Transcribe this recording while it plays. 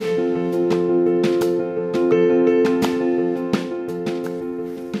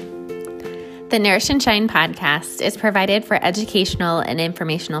The Nourish and Shine podcast is provided for educational and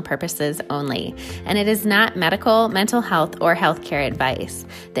informational purposes only, and it is not medical, mental health, or healthcare advice.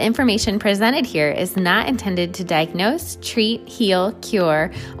 The information presented here is not intended to diagnose, treat, heal,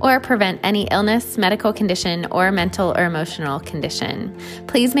 cure, or prevent any illness, medical condition, or mental or emotional condition.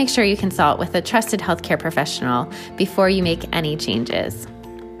 Please make sure you consult with a trusted healthcare professional before you make any changes.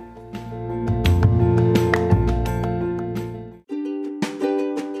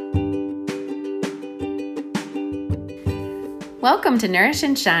 Welcome to Nourish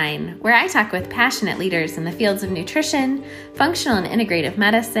and Shine, where I talk with passionate leaders in the fields of nutrition, functional and integrative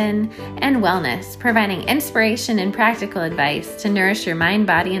medicine, and wellness, providing inspiration and practical advice to nourish your mind,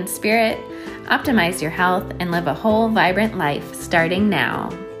 body, and spirit, optimize your health, and live a whole, vibrant life starting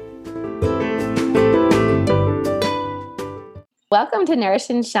now. Welcome to Nourish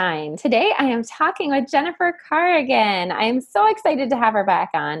and Shine. Today I am talking with Jennifer Carrigan. I am so excited to have her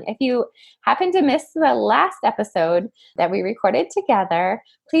back on. If you happen to miss the last episode that we recorded together,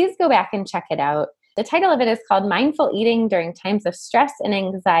 please go back and check it out. The title of it is called Mindful Eating During Times of Stress and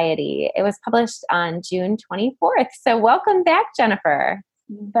Anxiety. It was published on June 24th. So welcome back, Jennifer.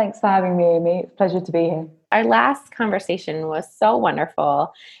 Thanks for having me, Amy. It's a pleasure to be here. Our last conversation was so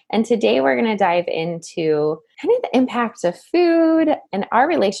wonderful. And today we're going to dive into kind of the impact of food and our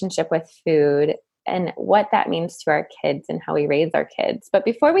relationship with food and what that means to our kids and how we raise our kids. But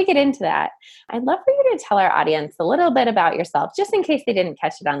before we get into that, I'd love for you to tell our audience a little bit about yourself, just in case they didn't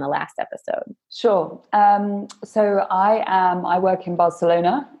catch it on the last episode. Sure. So I work in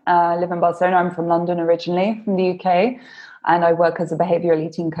Barcelona. I live in Barcelona. I'm from London originally, from the UK. And I work as a behavioral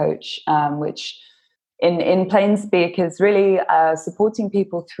eating coach, which in plain speak is really supporting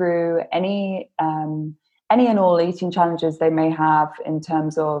people through any and all eating challenges they may have in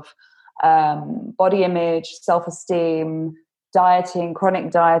terms of body image, self-esteem, dieting,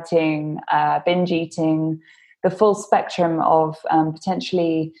 chronic dieting, binge eating, the full spectrum of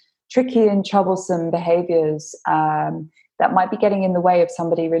potentially tricky and troublesome behaviors that might be getting in the way of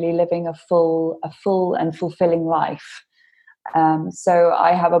somebody really living a full and fulfilling life. So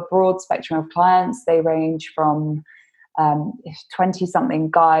I have a broad spectrum of clients. They range from 20-something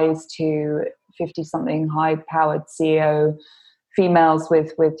guys to 50-something high-powered CEO females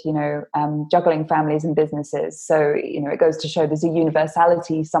with juggling families and businesses. So, it goes to show there's a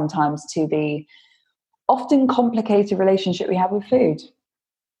universality sometimes to the often complicated relationship we have with food.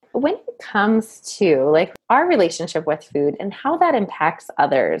 When it comes to our relationship with food and how that impacts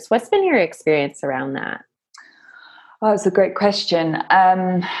others, what's been your experience around that? Oh, it's a great question.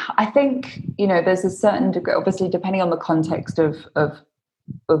 I think, there's a certain degree, obviously, depending on the context of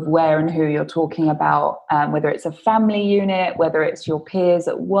where and who you're talking about, whether it's a family unit, whether it's your peers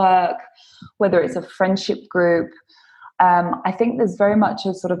at work, whether it's a friendship group. I think there's very much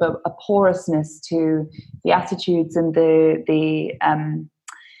a sort of a porousness to the attitudes and the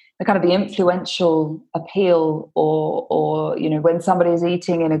kind of the influential appeal or when somebody's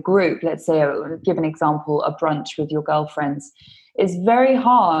eating in a group, let's say, give an example, a brunch with your girlfriends, it's very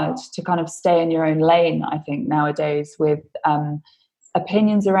hard to kind of stay in your own lane, I think, nowadays with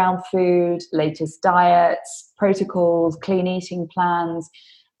opinions around food, latest diets, protocols, clean eating plans.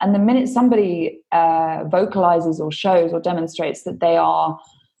 And the minute somebody vocalizes or shows or demonstrates that they are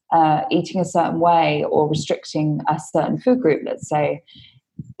eating a certain way or restricting a certain food group, let's say,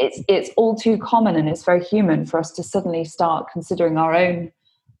 it's all too common and it's very human for us to suddenly start considering our own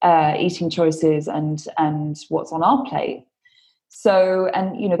eating choices and what's on our plate. So,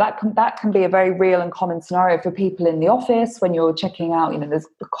 and that can be a very real and common scenario for people in the office when you're checking out. There's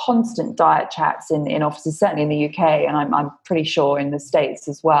the constant diet chats in offices, certainly in the UK, and I'm pretty sure in the States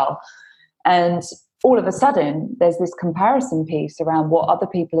as well. And all of a sudden, there's this comparison piece around what other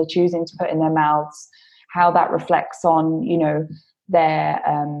people are choosing to put in their mouths, how that reflects on their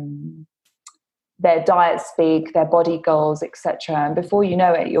diet speak, their body goals, etc. And before you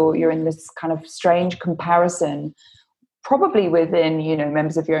know it, you're in this kind of strange comparison, probably within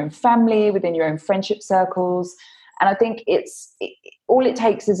members of your own family, within your own friendship circles. And I think all it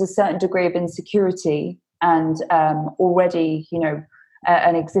takes is a certain degree of insecurity and already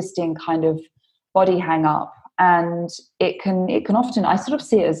an existing kind of body hang up, and it can often, I sort of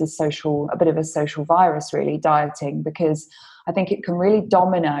see it as a bit of a social virus, really, dieting, because I think it can really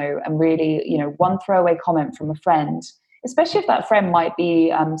domino and really, one throwaway comment from a friend, especially if that friend might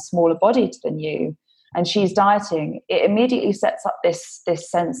be smaller bodied than you and she's dieting, it immediately sets up this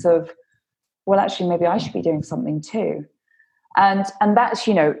sense of, well, actually, maybe I should be doing something too. And that's,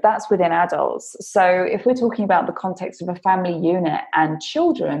 that's within adults. So if we're talking about the context of a family unit and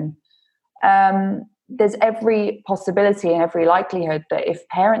children, there's every possibility and every likelihood that if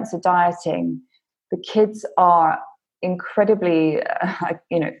parents are dieting, the kids are incredibly,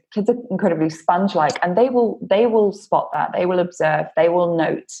 kids are incredibly sponge-like, and they will spot that, they will observe, they will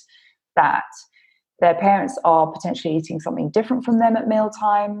note that their parents are potentially eating something different from them at meal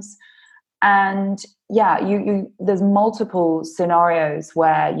times. And there's multiple scenarios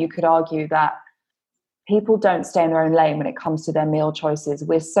where you could argue that people don't stay in their own lane when it comes to their meal choices.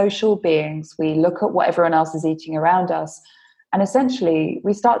 We're social beings. We look at what everyone else is eating around us. And essentially,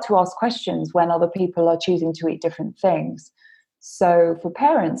 we start to ask questions when other people are choosing to eat different things. So for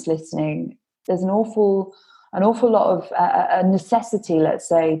parents listening, there's an awful lot of a necessity, let's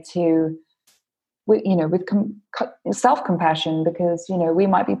say, to, with self-compassion, because, we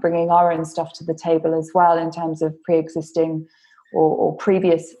might be bringing our own stuff to the table as well in terms of pre-existing or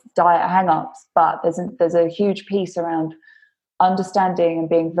previous diet hang-ups. But there's a huge piece around understanding and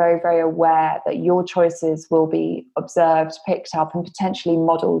being very, very aware that your choices will be observed, picked up, and potentially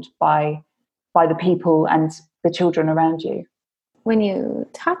modeled by the people and the children around you. When you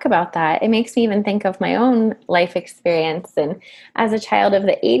talk about that, it makes me even think of my own life experience. And as a child of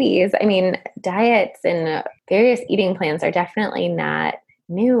the 80s, I mean, diets and various eating plans are definitely not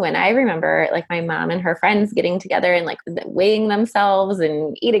new. And I remember like my mom and her friends getting together and like weighing themselves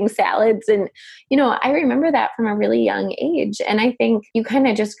and eating salads. And, I remember that from a really young age. And I think you kind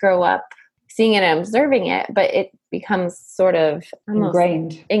of just grow up seeing it and observing it, but it becomes sort of almost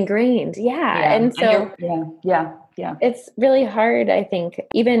ingrained. Yeah. And so, it's really hard, I think,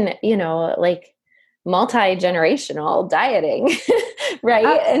 even, like multi-generational dieting, right?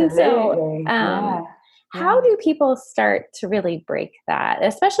 Absolutely. And so, how do people start to really break that?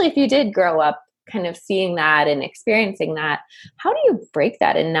 Especially if you did grow up kind of seeing that and experiencing that, how do you break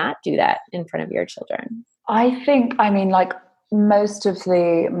that and not do that in front of your children? I think, like most of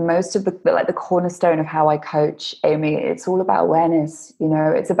the like the cornerstone of how I coach, Amy, it's all about awareness.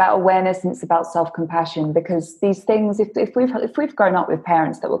 It's about awareness and it's about self-compassion, because these things, if we've grown up with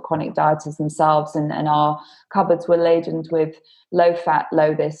parents that were chronic dieters themselves and our cupboards were laden with low fat,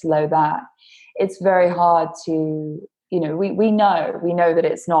 low this, low that, it's very hard to, we know that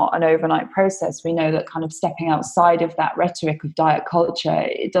it's not an overnight process. We know that kind of stepping outside of that rhetoric of diet culture,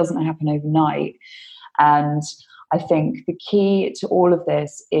 it doesn't happen overnight. And I think the key to all of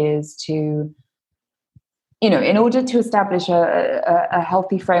this is to, in order to establish a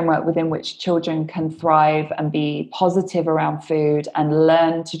healthy framework within which children can thrive and be positive around food and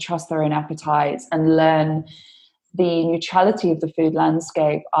learn to trust their own appetites and learn the neutrality of the food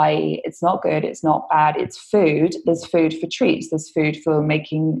landscape, i.e. it's not good, it's not bad, it's food. There's food for treats, there's food for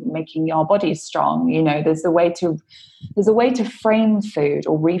making our bodies strong. There's a way to frame food,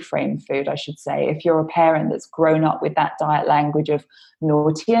 or reframe food, I should say, if you're a parent that's grown up with that diet language of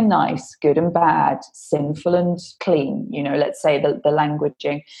naughty and nice, good and bad, sinful and clean, let's say the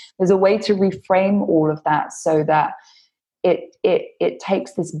languaging. There's a way to reframe all of that so that it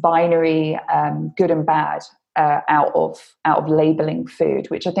takes this binary good and bad out of labeling food,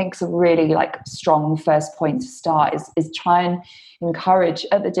 which I think is a really like strong first point to start, is try and encourage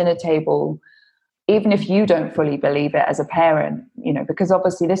at the dinner table, even if you don't fully believe it as a parent, because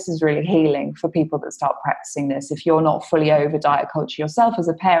obviously this is really healing for people that start practicing this. If you're not fully over diet culture yourself as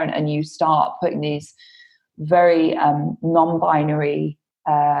a parent and you start putting these very non-binary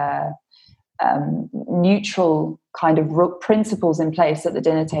neutral kind of principles in place at the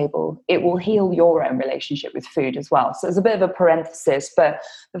dinner table, it will heal your own relationship with food as well. So it's a bit of a parenthesis, but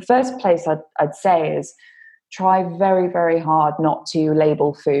the first place I'd say is try very, very hard not to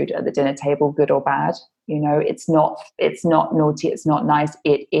label food at the dinner table good or bad. It's not naughty, it's not nice,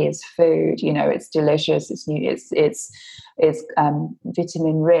 it is food. It's delicious, it's new, it's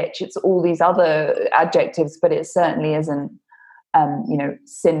vitamin rich, it's all these other adjectives, but it certainly isn't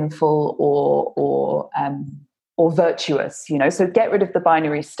sinful or virtuous, so get rid of the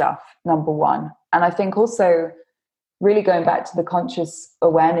binary stuff, number one. And I think also really going back to the conscious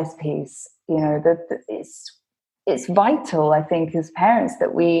awareness piece, that it's vital, I think, as parents,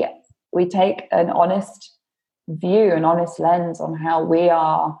 that we take an honest view, an honest lens on how we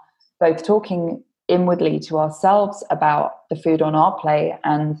are both talking inwardly to ourselves about the food on our plate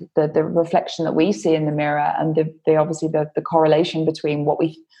and the reflection that we see in the mirror, and the obviously the correlation between what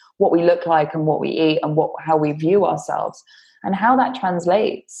we look like and what we eat and how we view ourselves, and how that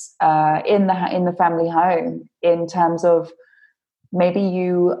translates in the family home, in terms of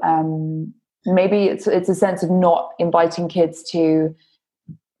maybe it's a sense of not inviting kids to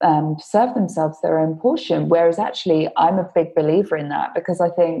serve themselves their own portion, whereas actually I'm a big believer in that, because I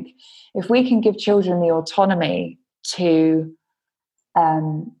think if we can give children the autonomy to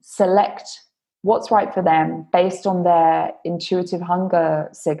select what's right for them based on their intuitive hunger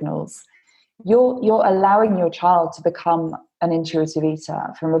signals, you're allowing your child to become an intuitive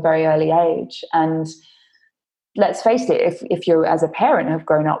eater from a very early age. And let's face it, if you as a parent have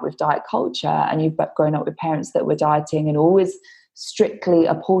grown up with diet culture and you've grown up with parents that were dieting and always strictly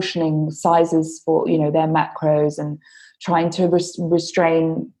apportioning sizes for, you know, their macros and trying to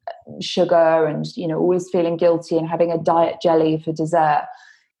restrain sugar and, you know, always feeling guilty and having a diet jelly for dessert,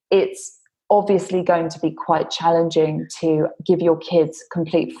 it's obviously going to be quite challenging to give your kids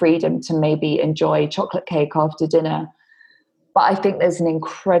complete freedom to maybe enjoy chocolate cake after dinner. But I think there's an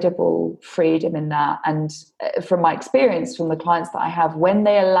incredible freedom in that. And from my experience, from the clients that I have, when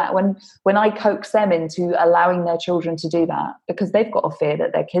they allow, when I coax them into allowing their children to do that, because they've got a fear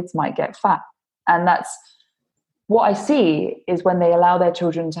that their kids might get fat. And that's what I see, is when they allow their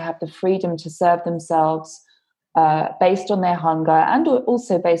children to have the freedom to serve themselves based on their hunger and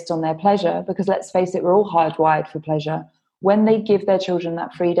also based on their pleasure, because let's face it, we're all hardwired for pleasure. When they give their children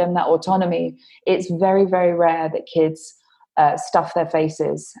that freedom, that autonomy, it's very, very rare that kids stuff their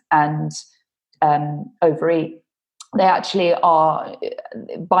faces and overeat. They actually are,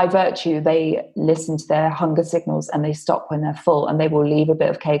 by virtue, they listen to their hunger signals and they stop when they're full, and they will leave a bit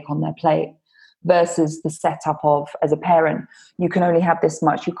of cake on their plate, versus the setup of, as a parent, you can only have this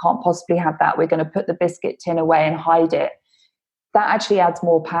much, you can't possibly have that, we're going to put the biscuit tin away and hide it. That actually adds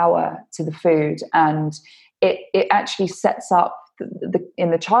more power to the food, and it actually sets up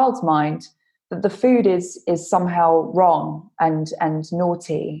in the child's mind that the food is somehow wrong and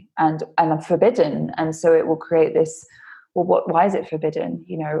naughty and forbidden. And so it will create this, well, why is it forbidden?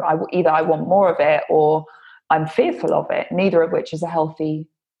 You know, either I want more of it or I'm fearful of it, neither of which is a healthy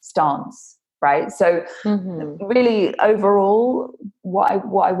stance, right? So really overall, what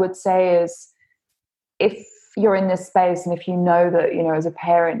I would say is, if you're in this space and if you know that, you know, as a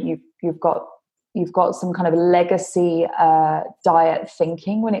parent, you've got some kind of legacy diet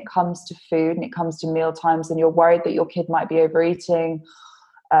thinking when it comes to food and it comes to meal times, and you're worried that your kid might be overeating,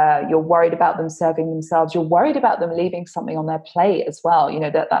 you're worried about them serving themselves, you're worried about them leaving something on their plate as well. You know,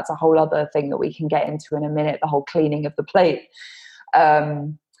 that's a whole other thing that we can get into in a minute, the whole cleaning of the plate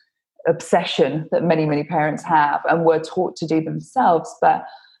obsession that many parents have and were taught to do themselves. But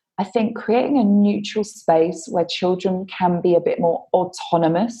I think creating a neutral space where children can be a bit more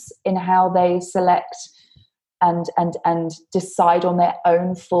autonomous in how they select and decide on their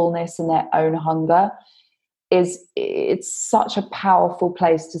own fullness and their own hunger it's such a powerful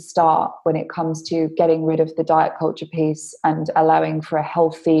place to start when it comes to getting rid of the diet culture piece and allowing for a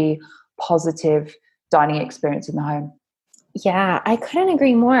healthy, positive dining experience in the home. Yeah, I couldn't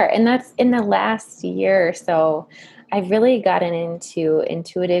agree more. And that's in the last year or so, I've really gotten into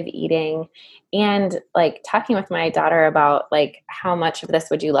intuitive eating and like talking with my daughter about like, how much of this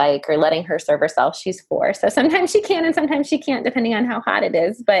would you like, or letting her serve herself. She's 4. So sometimes she can and sometimes she can't, depending on how hot it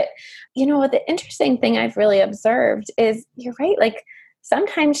is. But, you know, the interesting thing I've really observed is, you're right. Like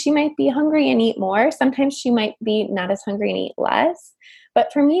sometimes she might be hungry and eat more. Sometimes she might be not as hungry and eat less.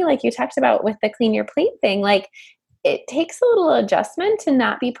 But for me, like you talked about with the clean your plate thing, like it takes a little adjustment to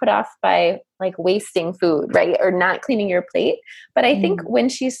not be put off by like wasting food, right? Or not cleaning your plate. But I think when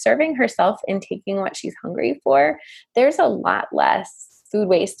she's serving herself and taking what she's hungry for, there's a lot less food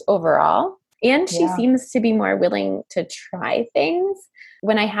waste overall. And she seems to be more willing to try things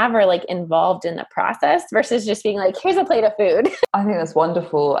when I have her like involved in the process versus just being like, here's a plate of food. I think that's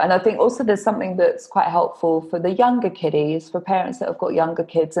wonderful. And I think also there's something that's quite helpful for the younger kiddies, for parents that have got younger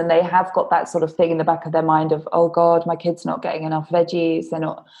kids and they have got that sort of thing in the back of their mind of, oh God, my kid's not getting enough veggies, they're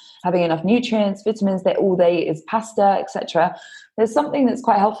not having enough nutrients, vitamins, all they eat is pasta, etc. There's something that's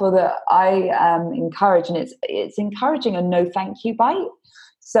quite helpful that I encourage, and it's encouraging a no thank you bite.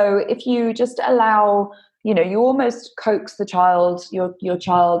 So if you just allow, you know, you almost coax the child, your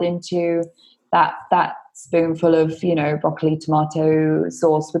child into that spoonful of, you know, broccoli, tomato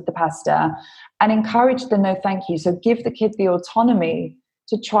sauce with the pasta, and encourage the no thank you. So give the kid the autonomy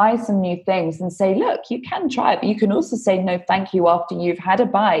to try some new things and say, look, you can try it, but you can also say no thank you after you've had a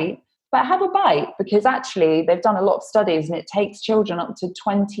bite, but have a bite, because actually they've done a lot of studies and it takes children up to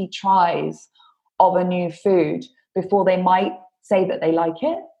 20 tries of a new food before they might say that they like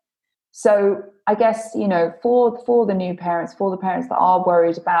it. So I guess, you know, for the new parents, for the parents that are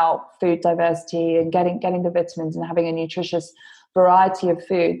worried about food diversity and getting the vitamins and having a nutritious variety of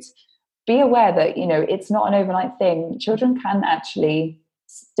foods, be aware that, you know, it's not an overnight thing. Children can actually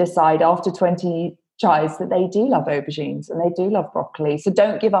decide after 20 tries that they do love aubergines and they do love broccoli. So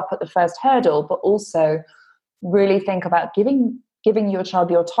don't give up at the first hurdle, but also really think about giving your child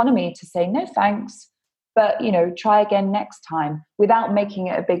the autonomy to say no thanks, but, try again next time, without making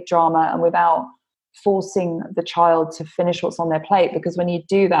it a big drama and without forcing the child to finish what's on their plate. Because when you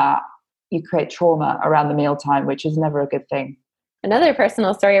do that, you create trauma around the mealtime, which is never a good thing. Another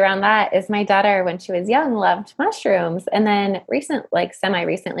personal story around that is my daughter, when she was young, loved mushrooms. And then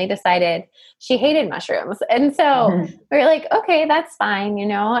semi-recently decided she hated mushrooms. And so we were like, okay, that's fine,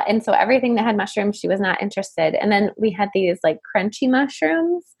 And so everything that had mushrooms, she was not interested. And then we had these like crunchy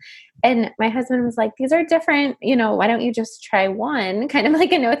mushrooms. And my husband was like, these are different, why don't you just try one? Kind of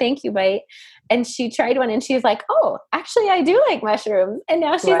like a no thank you bite. And she tried one and she's like, oh, actually I do like mushrooms. And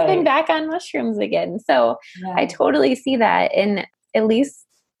now she's been back on mushrooms again. So I totally see that in at least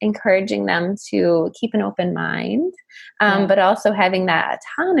encouraging them to keep an open mind, but also having that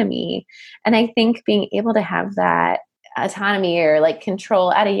autonomy. And I think being able to have that autonomy or like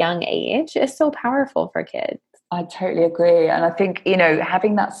control at a young age is so powerful for kids. I totally agree. And I think,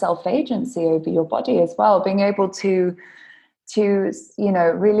 having that self-agency over your body as well, being able to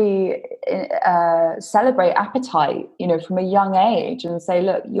really celebrate appetite, from a young age, and say,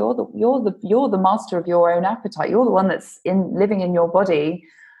 look, you're the master of your own appetite. You're the one that's living in your body,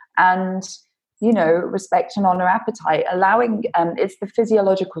 and, respect and honor appetite, allowing, it's the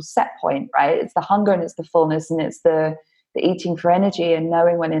physiological set point, right? It's the hunger and it's the fullness and it's the eating for energy and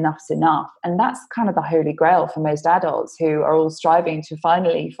knowing when enough's enough. And that's kind of the holy grail for most adults who are all striving to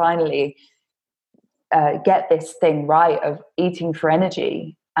finally get this thing right of eating for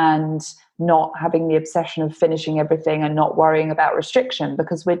energy and not having the obsession of finishing everything and not worrying about restriction,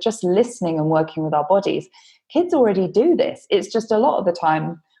 because we're just listening and working with our bodies. Kids already do this. It's just a lot of the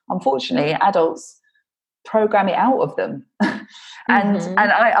time, unfortunately, adults program it out of them. And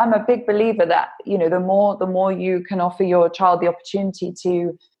I'm a big believer that, the more you can offer your child the opportunity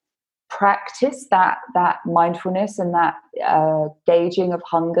to practice that mindfulness and that gauging of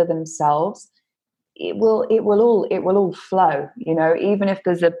hunger themselves, it will all flow, even if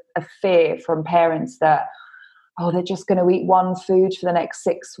there's a fear from parents that, they're just going to eat one food for the next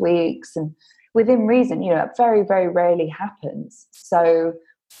 6 weeks, and within reason, it very, very rarely happens. So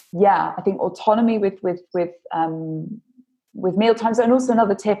yeah, I think autonomy with meal times. And also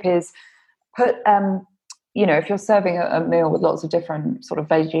another tip is put, if you're serving a meal with lots of different sort of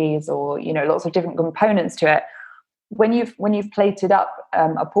veggies or, lots of different components to it, when you've plated up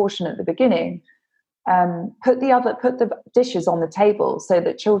a portion at the beginning, put the dishes on the table so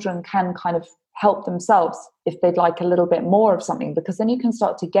that children can kind of help themselves if they'd like a little bit more of something, because then you can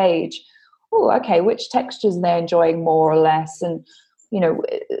start to gauge, which textures they're enjoying more or less, and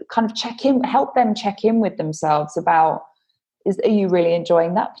kind of help them check in with themselves about, are you really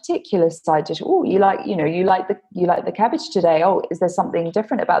enjoying that particular side dish? You like the cabbage today. Is there something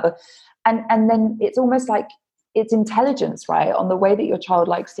different about and then it's almost like it's intelligence, right, on the way that your child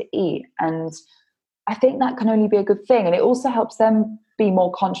likes to eat. And I think that can only be a good thing. And it also helps them be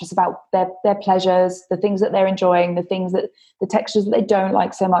more conscious about their pleasures, the things that they're enjoying, the textures that they don't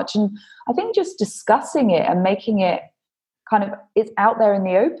like so much. And I think just discussing it and making it kind of, it's out there in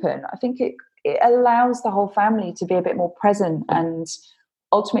the open, I think it allows the whole family to be a bit more present, and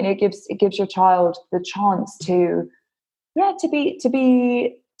ultimately it gives your child the chance to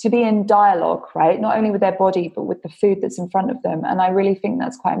be in dialogue, right? Not only with their body, but with the food that's in front of them. And I really think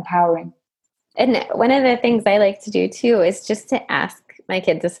that's quite empowering. And one of the things I like to do too is just to ask my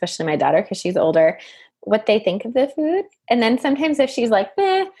kids, especially my daughter, because she's older, what they think of the food. And then sometimes if she's like,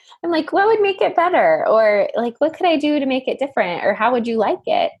 I'm like, what would make it better? Or like, what could I do to make it different? Or how would you like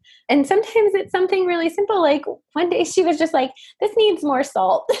it? And sometimes it's something really simple. Like one day she was just like, this needs more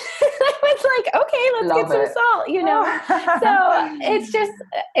salt. I was like, okay, let's get some salt,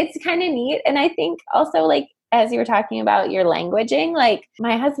 So it's kind of neat. And I think also, like, as you were talking about your languaging, like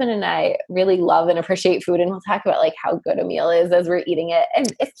my husband and I really love and appreciate food, and we'll talk about like how good a meal is as we're eating it.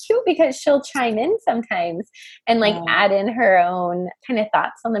 And it's cute because she'll chime in sometimes and like add in her own kind of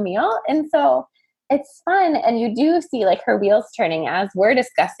thoughts on the meal. And so it's fun. And you do see like her wheels turning as we're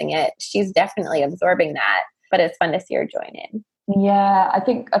discussing it. She's definitely absorbing that, but it's fun to see her join in. Yeah, I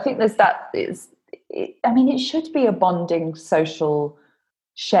think there's that. It should be a bonding social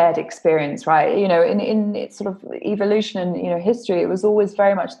shared experience, right? In its sort of evolution and history, it was always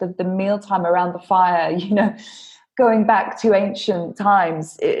very much the mealtime around the fire. Going back to ancient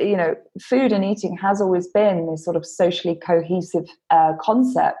times, food and eating has always been this sort of socially cohesive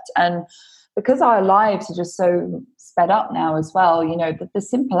concept. And because our lives are just so sped up now as well, the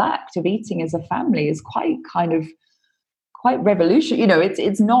simple act of eating as a family is quite revolutionary.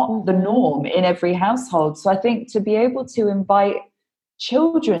 It's not the norm in every household. So I think to be able to invite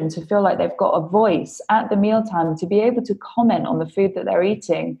children to feel like they've got a voice at the mealtime, to be able to comment on the food that they're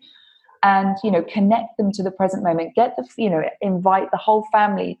eating, and, you know, connect them to the present moment, get the, you know, invite the whole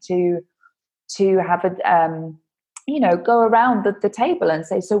family to have a, you know, go around the table and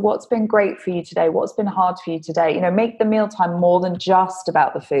say, so what's been great for you today? What's been hard for you today? You know, make the mealtime more than just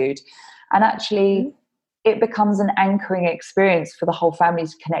about the food. And actually it becomes an anchoring experience for the whole family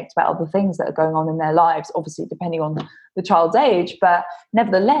to connect about other things that are going on in their lives, obviously depending on the child's age. But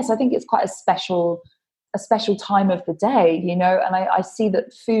nevertheless, I think it's quite a special time of the day, you know, and I see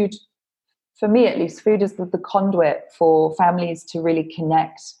that food, for me at least, food is the conduit for families to really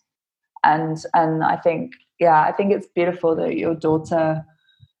connect. And I think, I think it's beautiful that your daughter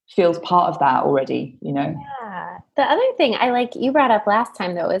feels part of that already, you know. Yeah. The other thing I like you brought up last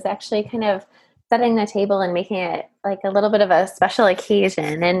time, though, is actually kind of setting the table and making it like a little bit of a special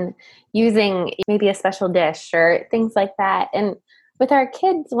occasion and using maybe a special dish or things like that. And with our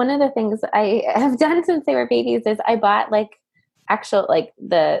kids, one of the things I have done since they were babies is I bought like actual, like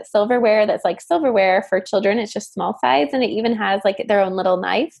the silverware that's like silverware for children. It's just small size, and it even has like their own little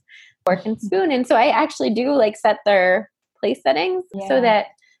knife, fork and spoon. And so I actually do like set their place settings so that,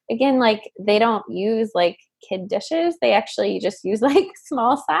 again, like they don't use like kid dishes. They actually just use like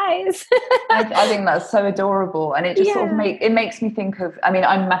small size. I think that's so adorable. And it just sort of makes me think of, I mean,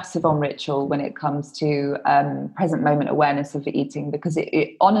 I'm massive on ritual when it comes to present moment awareness of eating, because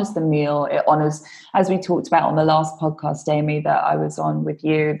it honors the meal. It honors, as we talked about on the last podcast, Amy, that I was on with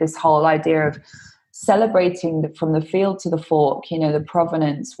you, this whole idea of celebrating from the field to the fork, you know, the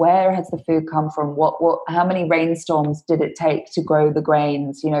provenance, where has the food come from, how many rainstorms did it take to grow the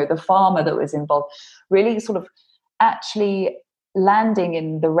grains, you know, the farmer that was involved, really sort of actually landing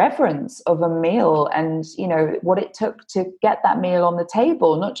in the reverence of a meal and, you know, what it took to get that meal on the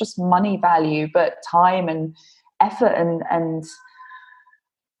table, not just money value, but time and effort and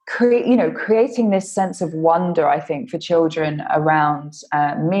creating this sense of wonder, I think, for children around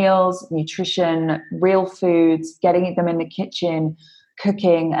meals, nutrition, real foods, getting them in the kitchen,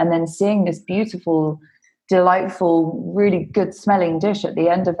 cooking, and then seeing this beautiful, delightful, really good smelling dish at the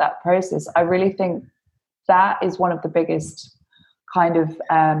end of that process. I really think that is one of the biggest kind of,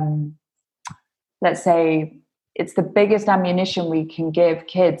 let's say, it's the biggest ammunition we can give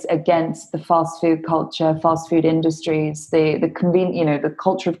kids against the fast food culture, fast food industries, the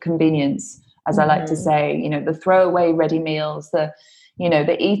culture of convenience, as I like to say, you know, the throwaway ready meals, the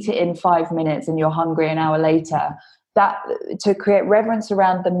eat it in 5 minutes and you're hungry an hour later. That, to create reverence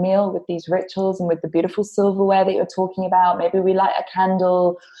around the meal with these rituals and with the beautiful silverware that you're talking about. Maybe we light a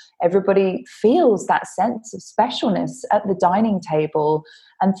candle. Everybody feels that sense of specialness at the dining table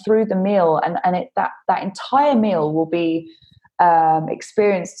and through the meal, and that entire meal will be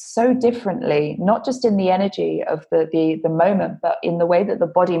experienced so differently, not just in the energy of the moment, but in the way that the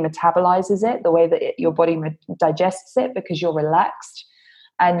body metabolizes it, the way that your body digests it, because you're relaxed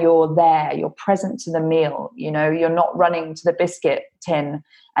and you're present to the meal. You know, you're not running to the biscuit tin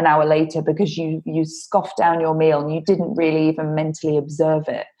an hour later because you scoffed down your meal and you didn't really even mentally observe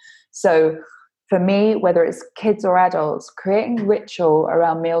it. So for me, whether it's kids or adults, creating ritual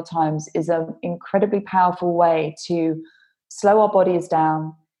around meal times is an incredibly powerful way to slow our bodies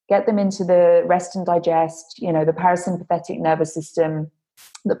down, get them into the rest and digest, you know, the parasympathetic nervous system,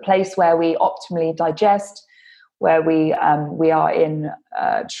 the place where we optimally digest, where we are in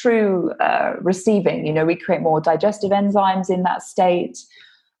true receiving. You know, we create more digestive enzymes in that state.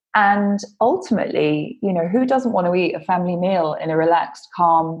 And ultimately, you know, who doesn't want to eat a family meal in a relaxed,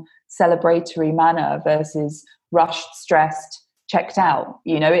 calm, celebratory manner versus rushed, stressed, checked out?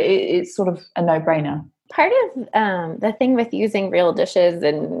 You know, it's sort of a no-brainer. Part of the thing with using real dishes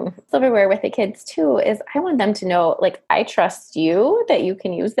and silverware with the kids too is I want them to know, like, I trust you that you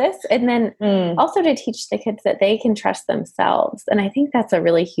can use this. And then also to teach the kids that they can trust themselves. And I think that's a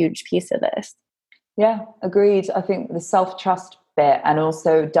really huge piece of this. Yeah, agreed. I think the self-trust bit, and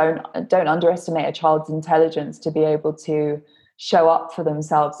also don't underestimate a child's intelligence to be able to show up for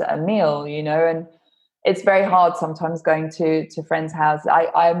themselves at a meal, you know. And it's very hard sometimes going to friends' houses.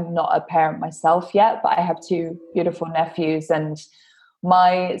 I'm not a parent myself yet, but I have two beautiful nephews, and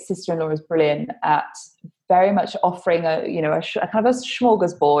my sister-in-law is brilliant at very much offering a kind of a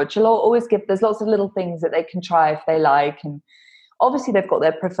smorgasbord. She'll always give, there's lots of little things that they can try if they like, and obviously they've got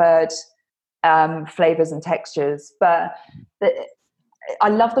their preferred flavors and textures. But I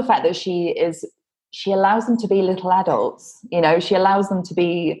love the fact that she allows them to be little adults. You know, she allows them to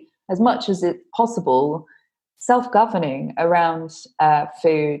be, as much as it's possible, self-governing around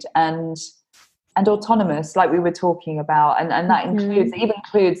food and autonomous, like we were talking about, and that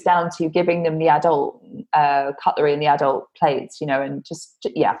includes down to giving them the adult cutlery and the adult plates, you know, and just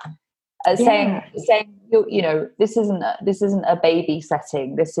saying this isn't a baby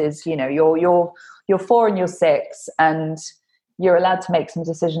setting. This is, you're 4 and you're 6, and you're allowed to make some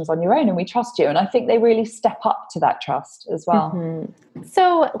decisions on your own, and we trust you. And I think they really step up to that trust as well. Mm-hmm.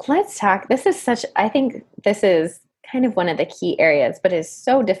 So let's talk. I think this is kind of one of the key areas, but is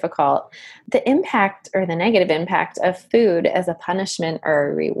so difficult. The impact or the negative impact of food as a punishment or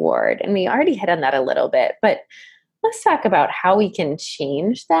a reward. And we already hit on that a little bit, but let's talk about how we can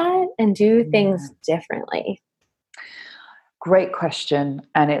change that and do things differently. Great question.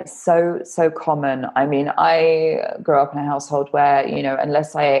 And it's so common. I mean, I grew up in a household where,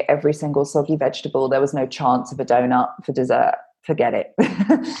 unless I ate every single soggy vegetable, there was no chance of a donut for dessert. Forget it.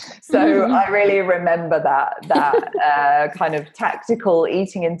 So I really remember that kind of tactical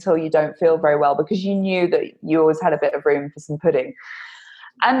eating until you don't feel very well, because you knew that you always had a bit of room for some pudding.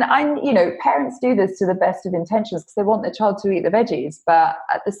 And parents do this to the best of intentions because they want their child to eat the veggies. But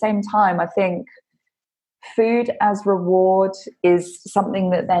at the same time, I think food as reward is something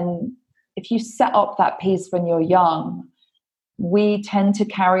that then, if you set up that piece when you're young, we tend to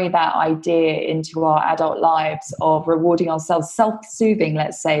carry that idea into our adult lives of rewarding ourselves, self-soothing,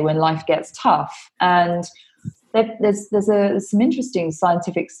 let's say, when life gets tough. And there's some interesting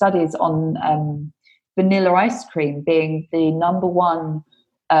scientific studies on vanilla ice cream being the number one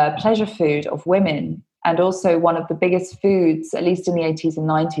pleasure food of women, and also one of the biggest foods, at least in the 80s and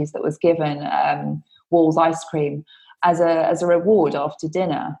 90s, that was given, Wall's ice cream, as a reward after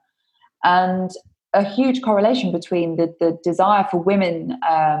dinner. And a huge correlation between the desire for women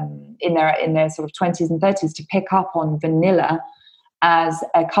in their sort of 20s and 30s to pick up on vanilla as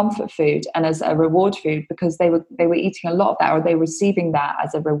a comfort food and as a reward food, because they were eating a lot of that, or they were receiving that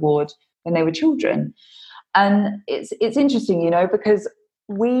as a reward when they were children. And it's interesting, because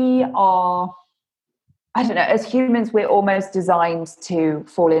we are, I don't know, as humans, we're almost designed to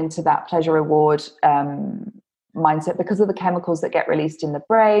fall into that pleasure reward mindset because of the chemicals that get released in the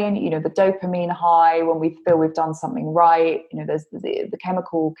brain, the dopamine high when we feel we've done something right. There's the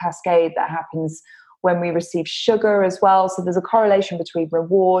chemical cascade that happens when we receive sugar as well. So there's a correlation between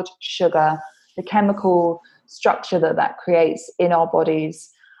reward, sugar, the chemical structure that creates in our bodies,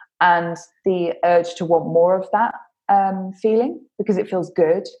 and the urge to want more of that feeling because it feels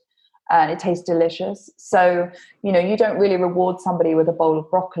good and it tastes delicious. So, you don't really reward somebody with a bowl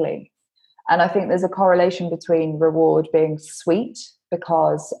of broccoli. And I think there's a correlation between reward being sweet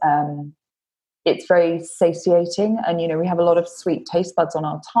because it's very satiating, and we have a lot of sweet taste buds on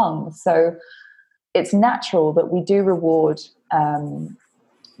our tongue. So it's natural that we do reward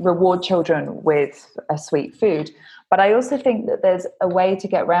children with a sweet food. But I also think that there's a way to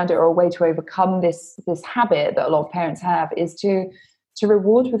get around it, or a way to overcome this habit that a lot of parents have, is to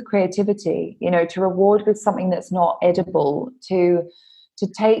reward with creativity, to reward with something that's not edible, to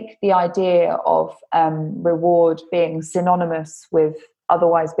take the idea of reward being synonymous with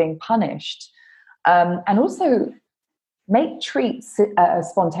otherwise being punished, and also make treats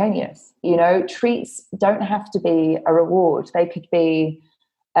spontaneous. Treats don't have to be a reward. They could be,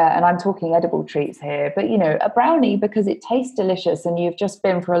 and I'm talking edible treats here, but a brownie because it tastes delicious and you've just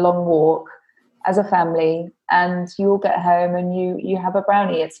been for a long walk as a family and you all get home and you have a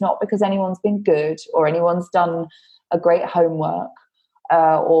brownie. It's not because anyone's been good or anyone's done a great homework.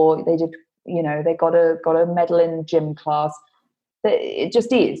 Or they did, they got a medal in gym class. It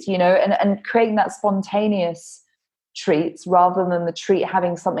just is, and creating that spontaneous treats rather than the treat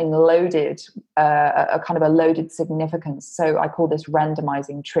having something loaded, a kind of a loaded significance. So I call this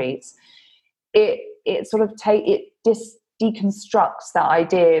randomizing treats. It sort of deconstructs that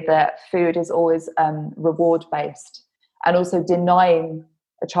idea that food is always reward based, and also denying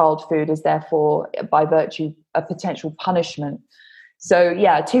a child food is therefore by virtue a potential punishment. So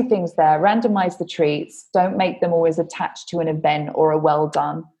yeah, 2 things there. Randomize the treats. Don't make them always attached to an event or a well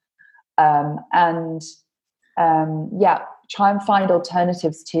done. Try and find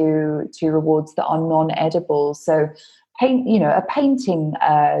alternatives to rewards that are non-edible. So a painting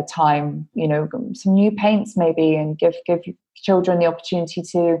time, some new paints maybe, and give children the opportunity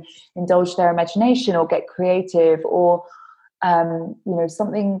to indulge their imagination or get creative, or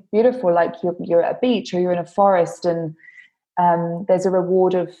something beautiful like you're at a beach or you're in a forest and there's a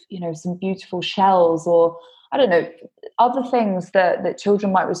reward of some beautiful shells, or I don't know, other things that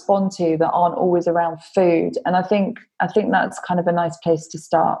children might respond to that aren't always around food. And I think that's kind of a nice place to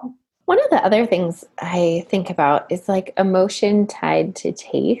start. One of the other things I think about is like emotion tied to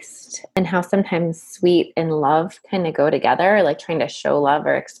taste, and how sometimes sweet and love kind of go together, like trying to show love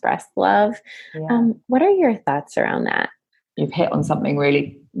or express love. Yeah. What are your thoughts around that? You've hit on something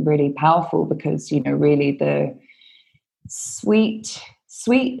really, really powerful, because really the sweet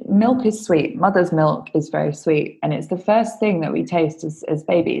sweet milk is sweet. Mother's milk is very sweet. And it's the first thing that we taste as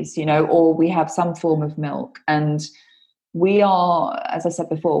babies, you know, or we have some form of milk. And we are, as I said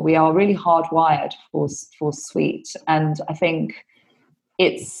before, we are really hardwired for sweet. And I think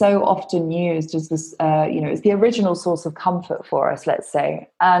it's so often used as this, it's the original source of comfort for us, let's say.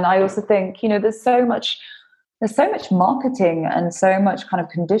 And I also think, there's so much marketing and so much kind of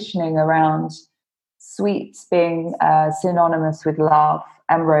conditioning around sweets being synonymous with love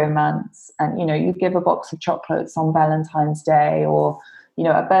and romance. And, you give a box of chocolates on Valentine's Day, or,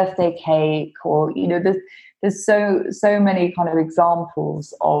 a birthday cake, or, there's so many kind of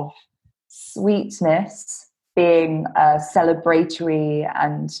examples of sweetness being celebratory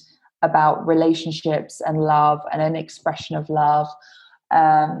and about relationships and love and an expression of love.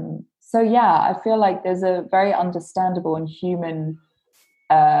 So I feel like there's a very understandable and human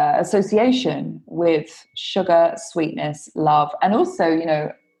association with sugar, sweetness, love. And also,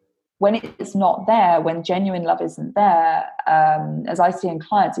 when it's not there, when genuine love isn't there, as I see in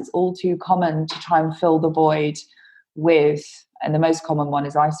clients, it's all too common to try and fill the void with, and the most common one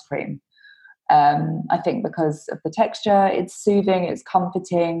is ice cream. I think because of the texture, it's soothing, it's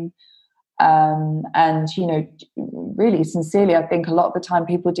comforting. And, really sincerely, I think a lot of the time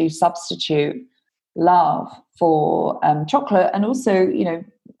people do substitute love for chocolate and also,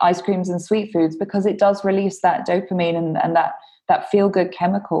 ice creams and sweet foods, because it does release that dopamine and that feel-good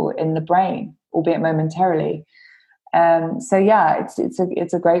chemical in the brain, albeit momentarily. It's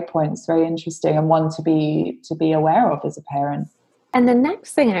a great point. It's very interesting, and one to be aware of as a parent. And the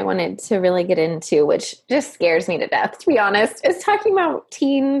next thing I wanted to really get into, which just scares me to death, to be honest, is talking about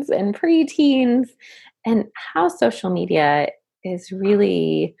teens and preteens and how social media is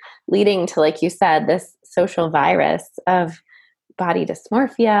really leading to, like you said, this social virus of body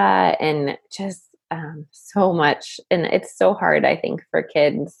dysmorphia and just so much. And it's so hard, I think, for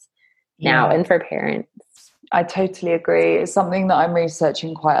kids now and for parents. I totally agree. It's something that I'm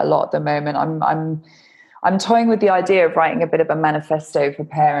researching quite a lot at the moment. I'm toying with the idea of writing a bit of a manifesto for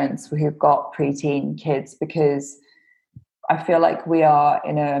parents who've got preteen kids, because I feel like we are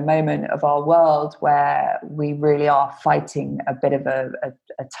in a moment of our world where we really are fighting a bit of a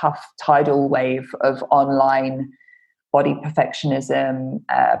tough tidal wave of online body perfectionism,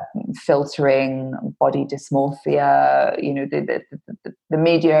 filtering, body dysmorphia, the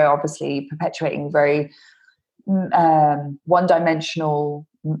media obviously perpetuating very one-dimensional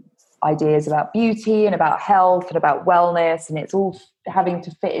ideas about beauty and about health and about wellness, and it's all having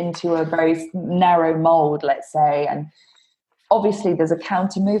to fit into a very narrow mold, let's say. And obviously there's a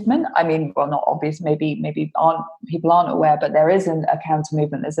counter movement. I mean, well, not obvious, maybe people aren't aware, but there is a counter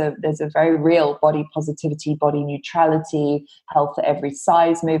movement. There's a very real body positivity, body neutrality, health at every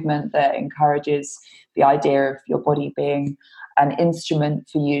size movement that encourages the idea of your body being an instrument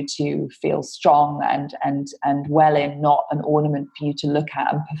for you to feel strong and well in, not an ornament for you to look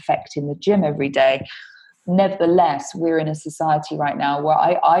at and perfect in the gym every day. Nevertheless, we're in a society right now where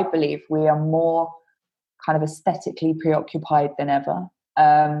I believe we are more kind of aesthetically preoccupied than ever.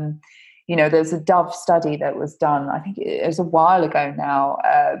 There's a Dove study that was done, I think it was a while ago now,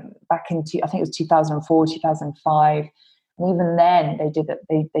 back in, I think it was 2004, 2005. And even then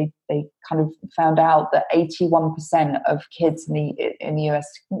they kind of found out that 81% of kids in the US,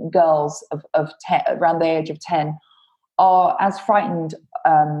 girls of 10, around the age of 10, are as frightened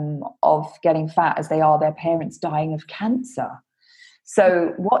of getting fat as they are their parents dying of cancer.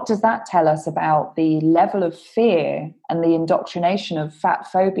 So what does that tell us about the level of fear and the indoctrination of fat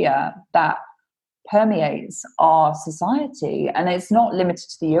phobia that permeates our society? And it's not limited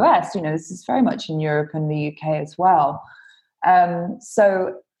to the US, this is very much in Europe and the UK as well.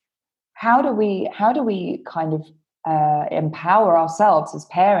 So how do we kind of empower ourselves as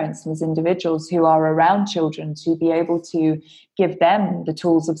parents and as individuals who are around children to be able to give them the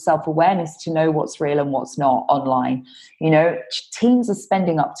tools of self-awareness to know what's real and what's not online? Teens are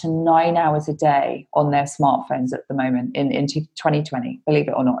spending up to 9 hours a day on their smartphones at the moment in 2020, believe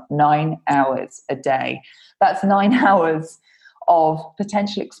it or not, 9 hours a day. That's 9 hours of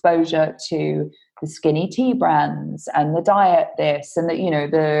potential exposure to the skinny tea brands and the diet this and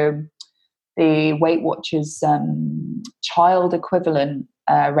the Weight Watchers child equivalent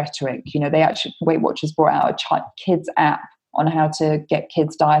rhetoric. They actually, Weight Watchers brought out a kids app on how to get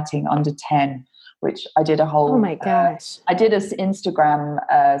kids dieting under 10, which I did a whole. Oh my gosh! I did an Instagram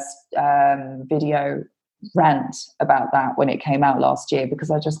video rant about that when it came out last year, because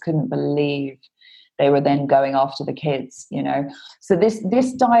I just couldn't believe they were then going after the kids. So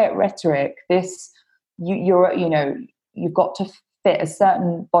this diet rhetoric, you've got to fit a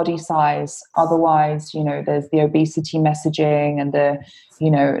certain body size. Otherwise, there's the obesity messaging and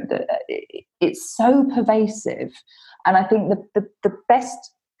it's so pervasive. And I think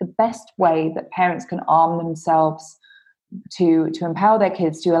the best way that parents can arm themselves to empower their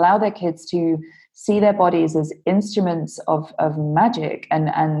kids, to allow their kids to see their bodies as instruments of magic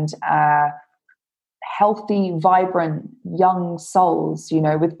and healthy, vibrant, young souls,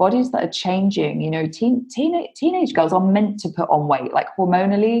 with bodies that are changing. Teenage girls are meant to put on weight, like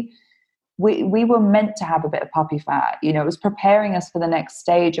hormonally. We were meant to have a bit of puppy fat. It was preparing us for the next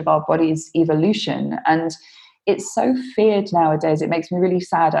stage of our body's evolution. And it's so feared nowadays. It makes me really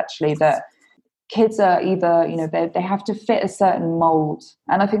sad, actually, that kids are either, they have to fit a certain mold.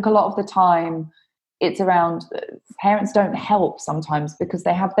 And I think a lot of the time it's around parents don't help sometimes because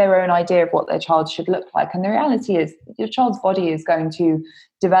they have their own idea of what their child should look like. And the reality is your child's body is going to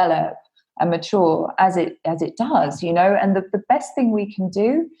develop and mature as it does, and the best thing we can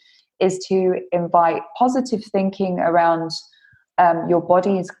do is to invite positive thinking around your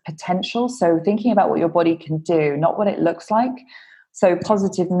body's potential. So thinking about what your body can do, not what it looks like. So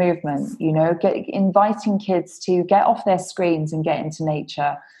positive movement, inviting kids to get off their screens and get into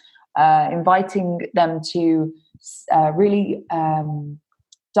nature, inviting them to really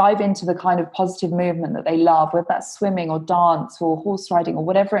dive into the kind of positive movement that they love, whether that's swimming or dance or horse riding or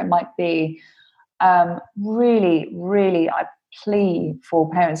whatever it might be. Really, really, I plea for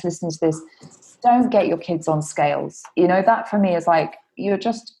parents listening to this, don't get your kids on scales. That for me is like, you're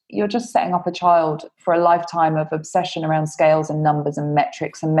just setting up a child for a lifetime of obsession around scales and numbers and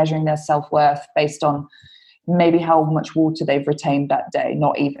metrics and measuring their self-worth based on maybe how much water they've retained that day,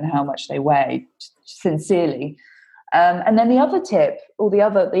 not even how much they weigh, sincerely. And then the other tip, or the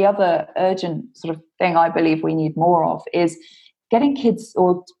other urgent sort of thing I believe we need more of, is getting kids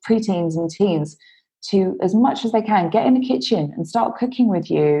or preteens and teens to, as much as they can, get in the kitchen and start cooking with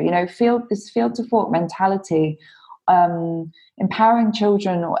you. Field to fork mentality, empowering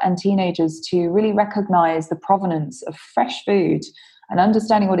children and teenagers to really recognize the provenance of fresh food and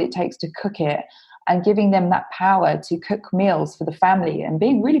understanding what it takes to cook it, and giving them that power to cook meals for the family and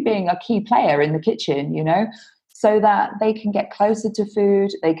being a key player in the kitchen, so that they can get closer to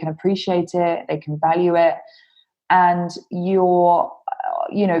food, they can appreciate it, they can value it. And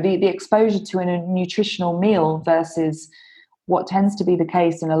the exposure to a nutritional meal versus what tends to be the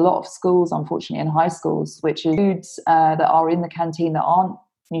case in a lot of schools, unfortunately, in high schools, which is foods that are in the canteen that aren't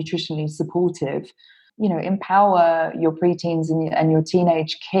nutritionally supportive. Empower your preteens and your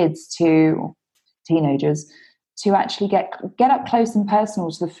teenagers to actually get up close and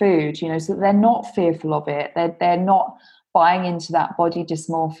personal to the food, so that they're not fearful of it. They're not buying into that body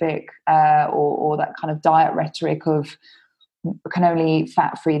dysmorphic or that kind of diet rhetoric of can only eat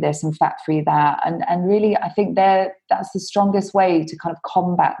fat-free this and fat-free that. And really, I think that's the strongest way to kind of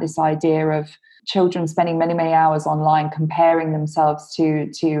combat this idea of children spending many, many hours online comparing themselves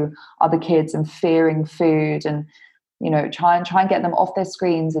to other kids and fearing food, and try and get them off their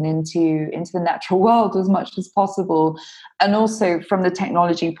screens and into the natural world as much as possible. And also from the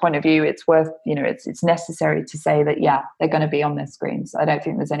technology point of view, it's worth, it's necessary to say that, yeah, they're going to be on their screens. I don't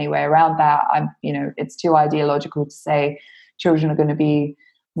think there's any way around that. It's too ideological to say children are going to be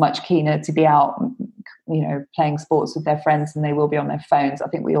much keener to be out, playing sports with their friends than they will be on their phones. I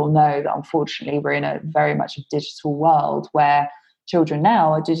think we all know that unfortunately we're in a very much a digital world where children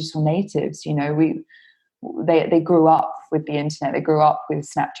now are digital natives. They grew up with the internet, they grew up with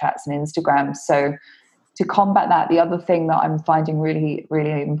Snapchats and Instagrams. So to combat that, the other thing that I'm finding really,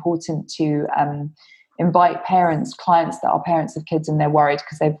 really important to invite clients that are parents of kids and they're worried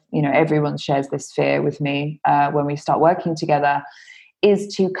because everyone shares this fear with me when we start working together,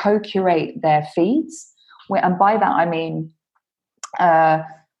 is to co-curate their feeds. And by that I mean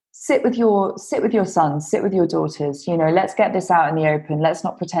sit with your sons, sit with your daughters. Let's get this out in the open. Let's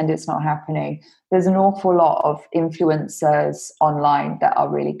not pretend it's not happening. There's an awful lot of influencers online that are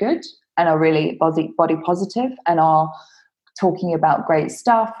really good and are really body positive and are talking about great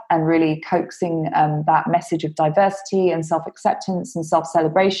stuff and really coaxing that message of diversity and self-acceptance and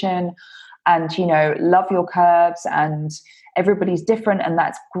self-celebration and, love your curves and everybody's different and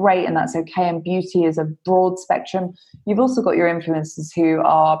that's great and that's okay. And beauty is a broad spectrum. You've also got your influencers who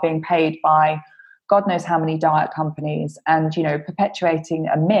are being paid by God knows how many diet companies and, perpetuating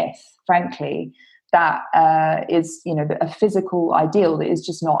a myth, frankly, that is, a physical ideal that is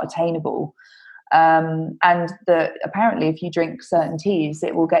just not attainable. And that apparently if you drink certain teas,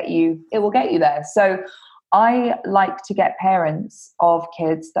 it will get you there. So I like to get parents of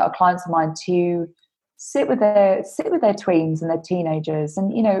kids that are clients of mine to sit with their tweens and their teenagers,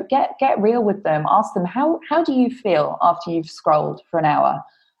 and get real with them. Ask them, how do you feel after you've scrolled for an hour?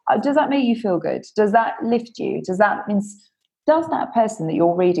 Does that make you feel good? Does that lift you? Does that person that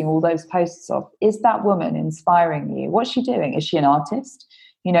you're reading all those posts of, is that woman inspiring you? What's she doing? Is she an artist?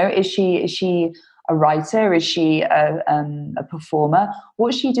 Is she a writer? Is she a performer?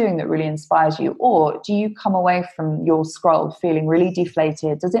 What's she doing that really inspires you? Or do you come away from your scroll feeling really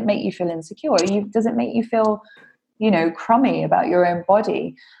deflated? Does it make you feel insecure? Does it make you feel, crummy about your own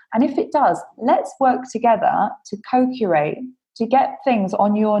body? And if it does, let's work together to co-curate, to get things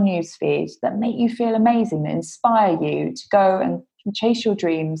on your newsfeed that make you feel amazing, that inspire you to go and chase your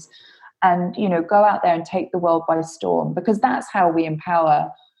dreams and, go out there and take the world by storm, because that's how we empower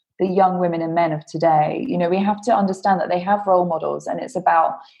the young women and men of today. We have to understand that they have role models, and it's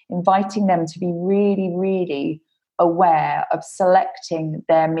about inviting them to be really, really aware of selecting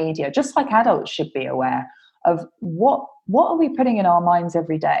their media, just like adults should be aware of what are we putting in our minds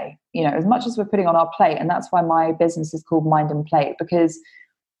every day, as much as we're putting on our plate. And that's why my business is called Mind and Plate, because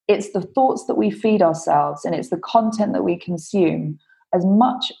it's the thoughts that we feed ourselves, and it's the content that we consume, as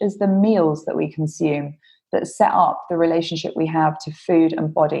much as the meals that we consume, that set up the relationship we have to food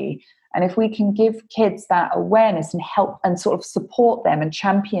and body. And if we can give kids that awareness and help and sort of support them and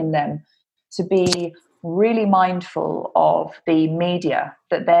champion them to be really mindful of the media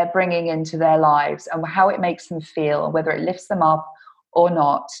that they're bringing into their lives and how it makes them feel, whether it lifts them up or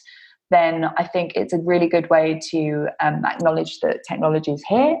not, then I think it's a really good way to acknowledge that technology is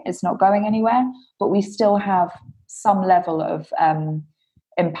here. It's not going anywhere, but we still have some level of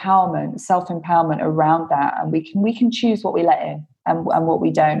empowerment, self-empowerment around that, and we can choose what we let in and what we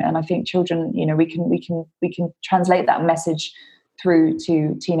don't. And I think children, we can translate that message through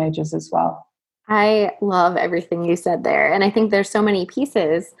to teenagers as well. I love everything you said there, and I think there's so many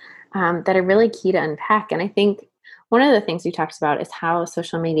pieces that are really key to unpack. And I think one of the things you talked about is how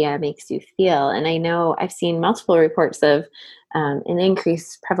social media makes you feel. And I know I've seen multiple reports of an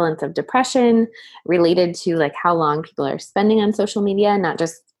increased prevalence of depression related to like how long people are spending on social media, not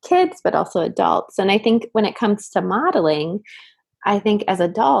just kids, but also adults. And I think when it comes to modeling, I think as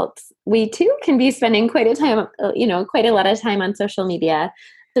adults, we too can be spending quite a lot of time on social media.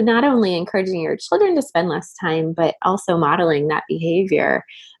 So not only encouraging your children to spend less time, but also modeling that behavior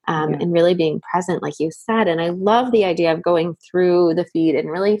and really being present, like you said. And I love the idea of going through the feed and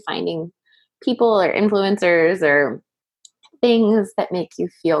really finding people or influencers or things that make you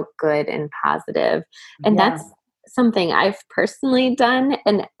feel good and positive. And that's something I've personally done.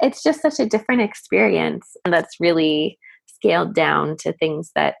 And it's just such a different experience. And that's really scaled down to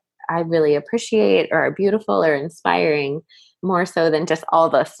things that I really appreciate or are beautiful or inspiring, more so than just all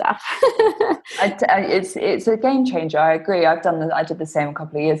the stuff. It's a game changer. I agree. I did the same a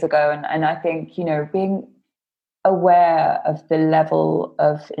couple of years ago, and I think being aware of the level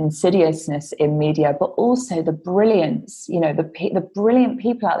of insidiousness in media, but also the brilliance. The brilliant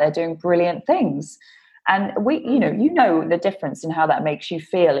people out there doing brilliant things, and the difference in how that makes you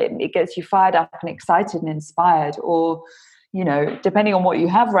feel. It gets you fired up and excited and inspired, or depending on what you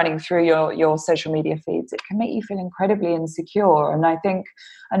have running through your social media feeds, it can make you feel incredibly insecure. And I think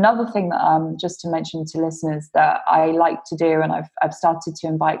another thing that just to mention to listeners that I like to do, and I've started to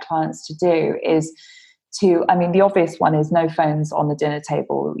invite clients to do, is the obvious one is no phones on the dinner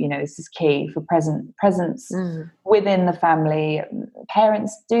table. This is key for presence within the family.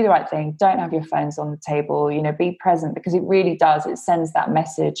 Parents, do the right thing. Don't have your phones on the table. Be present, because it really does. It sends that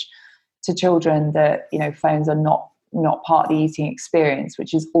message to children that phones are not part of the eating experience,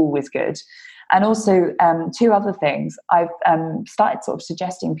 which is always good. And also two other things. I've started sort of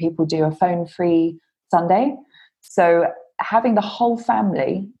suggesting people do a phone-free Sunday. So having the whole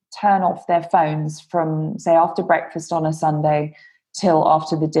family turn off their phones from, say, after breakfast on a Sunday till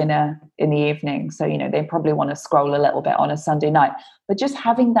after the dinner in the evening. So, they probably want to scroll a little bit on a Sunday night. But just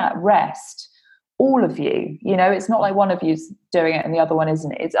having that rest, all of you, it's not like one of you's doing it and the other one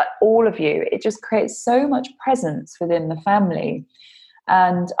isn't. It's all of you. It just creates so much presence within the family.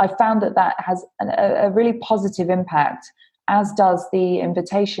 And I found that has a really positive impact, as does the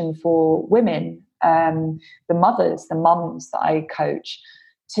invitation for women, the mothers, the mums that I coach,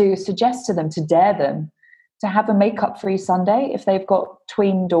 to suggest to them, to dare them to have a makeup-free Sunday if they've got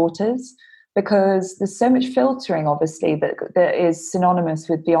tween daughters, because there's so much filtering, obviously, that is synonymous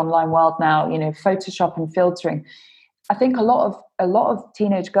with the online world now. Photoshop and filtering. I think a lot of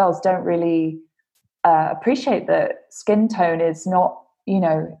teenage girls don't really appreciate that skin tone is not,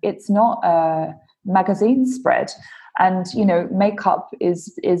 it's not a magazine spread. And, you know, makeup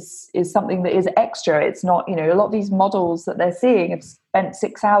is something that is extra. It's not, you know, a lot of these models that they're seeing have spent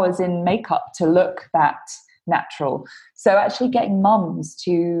 6 hours in makeup to look that natural. So actually getting mums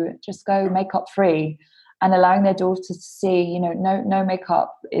to just go makeup free and allowing their daughters to see, you know, no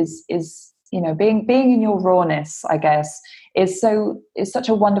makeup is, you know, being in your rawness, I guess, is such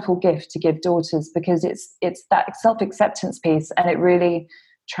a wonderful gift to give daughters, because it's that self-acceptance piece, and it really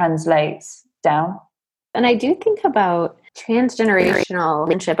translates down. And I do think about transgenerational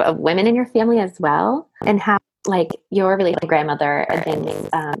relationship of women in your family as well, and how like your relationship with grandmother and things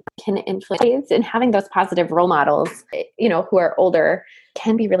can influence, and having those positive role models, you know, who are older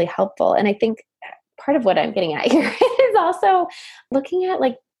can be really helpful. And I think part of what I'm getting at here is also looking at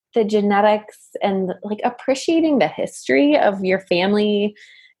like the genetics and like appreciating the history of your family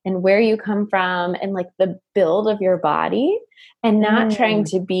and where you come from and like the build of your body, and not trying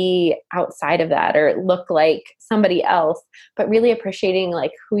to be outside of that or look like somebody else, but really appreciating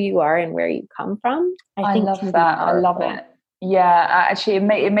like who you are and where you come from. I think love that. I love it. Yeah, actually,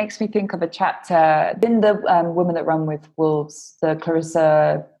 it makes me think of a chapter in the Women That Run with Wolves, the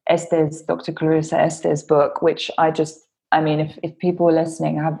Dr. Clarissa Estes book, which I mean, if people are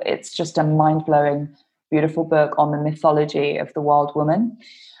listening, it's just a mind-blowing, beautiful book on the mythology of the wild woman.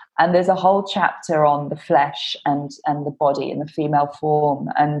 And there's a whole chapter on the flesh and the body and the female form.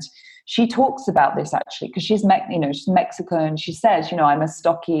 And she talks about this actually, because she's Mexican. She says, you know, I'm a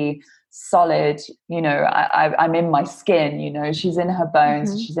stocky, solid, you know, I'm in my skin, you know, she's in her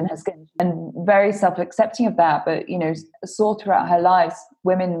bones, she's in her skin, and very self-accepting of that. But, you know, saw throughout her lives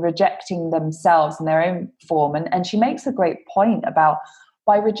women rejecting themselves and their own form. And she makes a great point about,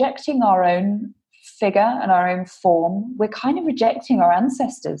 by rejecting our own figure and our own form, we're kind of rejecting our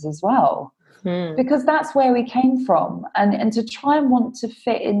ancestors as well, because that's where we came from. And to try and want to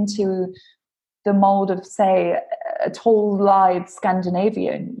fit into the mold of, say, a tall, lithe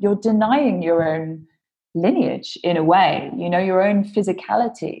Scandinavian, you're denying your own lineage in a way, you know, your own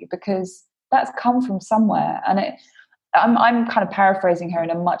physicality, because that's come from somewhere. And I'm kind of paraphrasing her in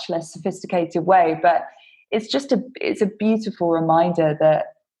a much less sophisticated way, but it's a beautiful reminder that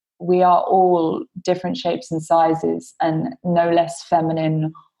we are all different shapes and sizes, and no less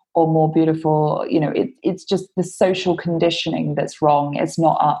feminine or more beautiful. You know, it's just the social conditioning that's wrong. It's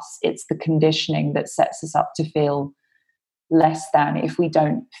not us. It's the conditioning that sets us up to feel less than if we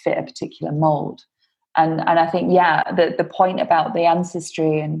don't fit a particular mold. And I think, yeah, the point about the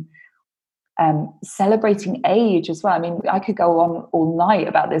ancestry and celebrating age as well. I mean, I could go on all night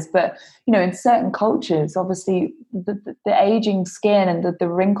about this, but, you know, in certain cultures, obviously the aging skin and the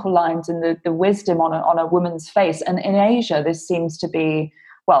wrinkle lines and the wisdom on a woman's face. And in Asia, this seems to be,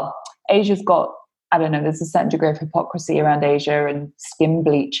 well, Asia's got, I don't know, there's a certain degree of hypocrisy around Asia and skin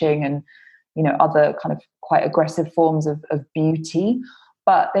bleaching and, you know, other kind of quite aggressive forms of beauty.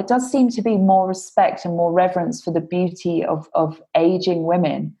 But there does seem to be more respect and more reverence for the beauty of aging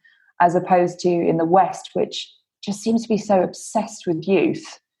women, as opposed to in the West, which just seems to be so obsessed with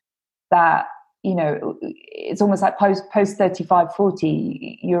youth that, you know, it's almost like post 35,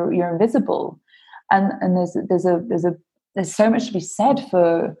 40, you're invisible. And there's so much to be said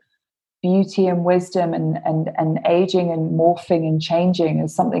for beauty and wisdom and aging and morphing and changing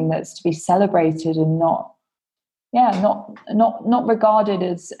as something that's to be celebrated and not regarded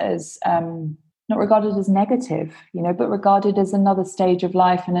as not regarded as negative, you know, but regarded as another stage of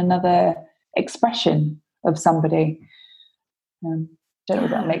life and another expression of somebody. Don't know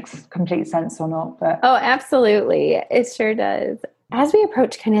if that makes complete sense or not, but oh, absolutely, it sure does. As we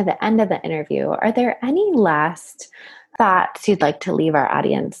approach kind of the end of the interview, are there any last thoughts you'd like to leave our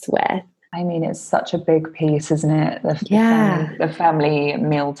audience with? I mean, it's such a big piece, isn't it? The family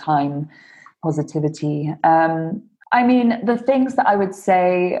mealtime positivity. I mean, the things that I would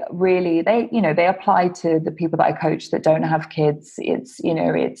say really, they apply to the people that I coach that don't have kids.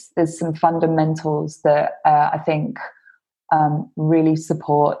 There's some fundamentals that I think really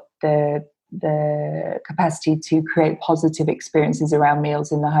support the capacity to create positive experiences around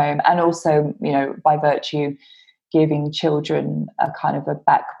meals in the home, and also, you know, by virtue, giving children a kind of a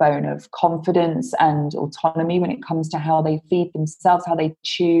backbone of confidence and autonomy when it comes to how they feed themselves, how they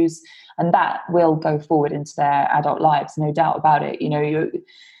choose, and that will go forward into their adult lives, no doubt about it. You know,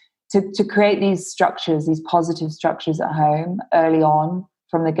 to create these structures, these positive structures at home early on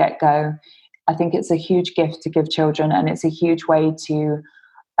from the get-go, I think it's a huge gift to give children, and it's a huge way to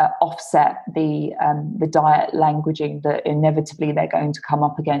offset the diet languaging that inevitably they're going to come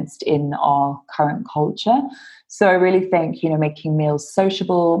up against in our current culture. So I really think, you know, making meals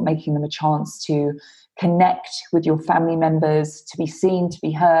sociable, making them a chance to connect with your family members, to be seen, to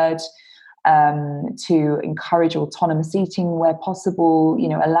be heard, to encourage autonomous eating where possible,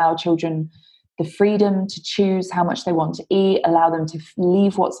 allow children the freedom to choose how much they want to eat, allow them to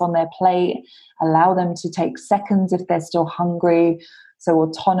leave what's on their plate, allow them to take seconds if they're still hungry. So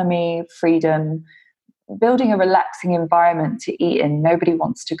autonomy, freedom, building a relaxing environment to eat in. Nobody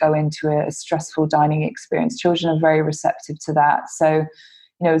wants to go into a stressful dining experience. Children are very receptive to that. So,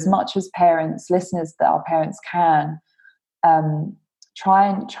 as much as parents, listeners that our parents can, try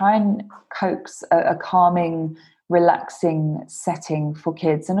and coax a calming, relaxing setting for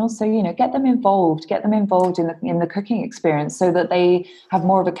kids, and also get them involved in the cooking experience, so that they have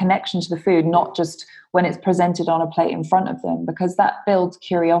more of a connection to the food, not just when it's presented on a plate in front of them, because that builds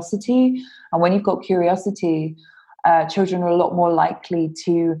curiosity. And when you've got curiosity, children are a lot more likely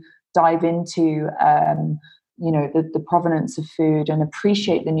to dive into the provenance of food and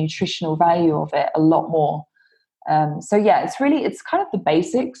appreciate the nutritional value of it a lot more. It's kind of the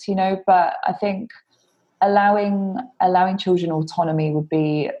basics, but I think allowing children autonomy would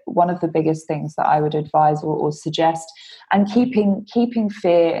be one of the biggest things that I would advise or suggest, and keeping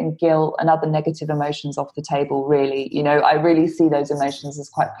fear and guilt and other negative emotions off the table, really. I really see those emotions as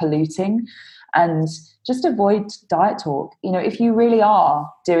quite polluting, and just avoid diet talk. If you really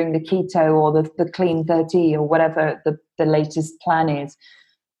are doing the keto or the clean 30 or whatever the latest plan is,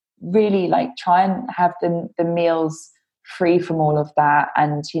 really try and have the meals free from all of that,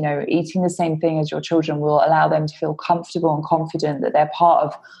 and eating the same thing as your children will allow them to feel comfortable and confident that they're part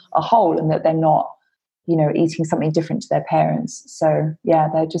of a whole, and that they're not eating something different to their parents. So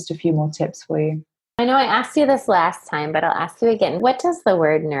they're just a few more tips for you. I know I asked you this last time, but I'll ask you again. What does the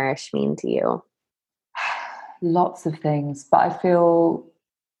word nourish mean to you? Lots of things, but I feel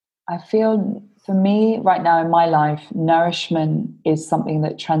for me right now in my life, nourishment is something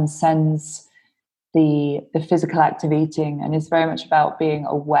that transcends the physical act of eating, and is very much about being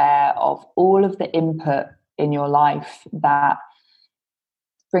aware of all of the input in your life that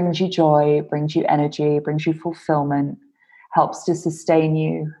brings you joy, brings you energy, brings you fulfillment, helps to sustain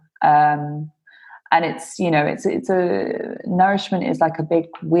you. And it's a nourishment is like a big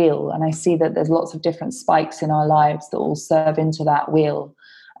wheel, and I see that there's lots of different spikes in our lives that all serve into that wheel,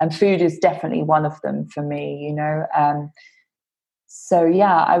 and food is definitely one of them for me.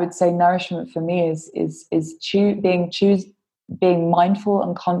 I would say nourishment for me is being mindful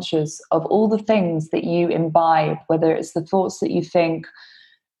and conscious of all the things that you imbibe, whether it's the thoughts that you think,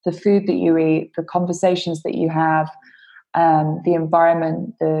 the food that you eat, the conversations that you have, the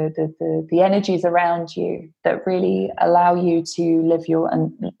environment, the energies around you that really allow you to live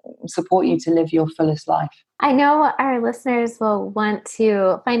and support you to live your fullest life. I know our listeners will want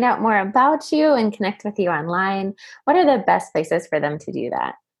to find out more about you and connect with you online. What are the best places for them to do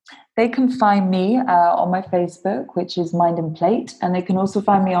that? They can find me on my Facebook, which is Mind and Plate, and they can also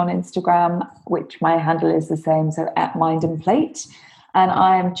find me on Instagram, which my handle is the same, so @MindandPlate. And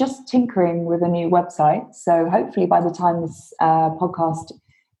I'm just tinkering with a new website, so hopefully by the time this podcast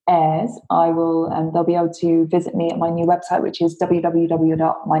airs, they'll be able to visit me at my new website, which is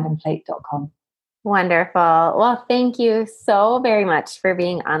www.mindandplate.com. Wonderful. Well, thank you so very much for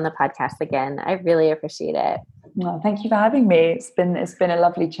being on the podcast again. I really appreciate it. Well, thank you for having me. It's been a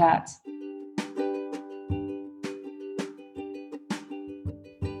lovely chat.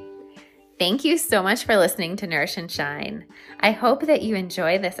 Thank you so much for listening to Nourish and Shine. I hope that you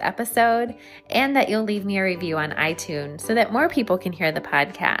enjoy this episode and that you'll leave me a review on iTunes so that more people can hear the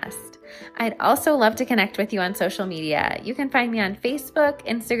podcast. I'd also love to connect with you on social media. You can find me on Facebook,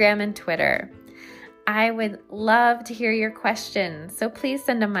 Instagram, and Twitter. I would love to hear your questions, so please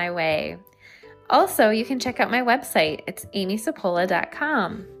send them my way. Also, you can check out my website. It's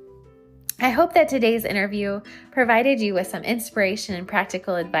amysapola.com. I hope that today's interview provided you with some inspiration and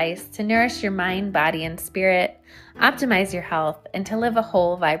practical advice to nourish your mind, body, and spirit, optimize your health, and to live a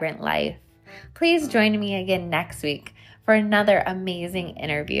whole, vibrant life. Please join me again next week for another amazing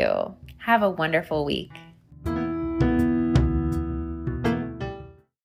interview. Have a wonderful week.